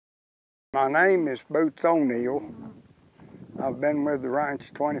My name is Boots O'Neill. I've been with the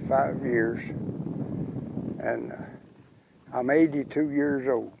ranch 25 years, and I'm 82 years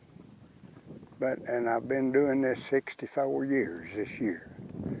old. And I've been doing this 64 years this year.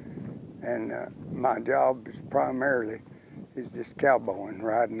 And my job is primarily just cowboying,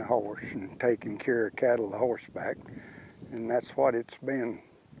 riding a horse and taking care of cattle horseback. And that's what it's been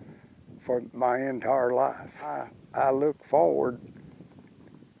for my entire life. I look forward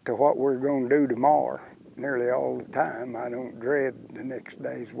to what we're going to do tomorrow nearly all the time. I don't dread the next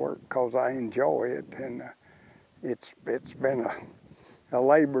day's work because I enjoy it, and it's been a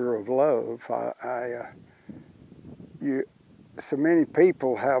labor of love. So many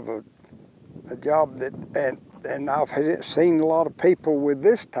people have a job and I've seen a lot of people with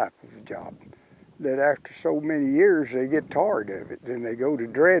this type of job that after so many years they get tired of it and they go to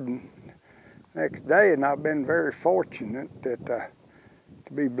dreading next day. And I've been very fortunate that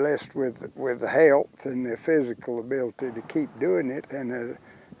to be blessed with the health and the physical ability to keep doing it, and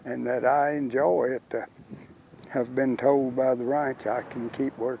that I enjoy it. Have been told by the ranch I can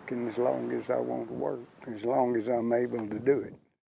keep working as long as I want to work, as long as I'm able to do it.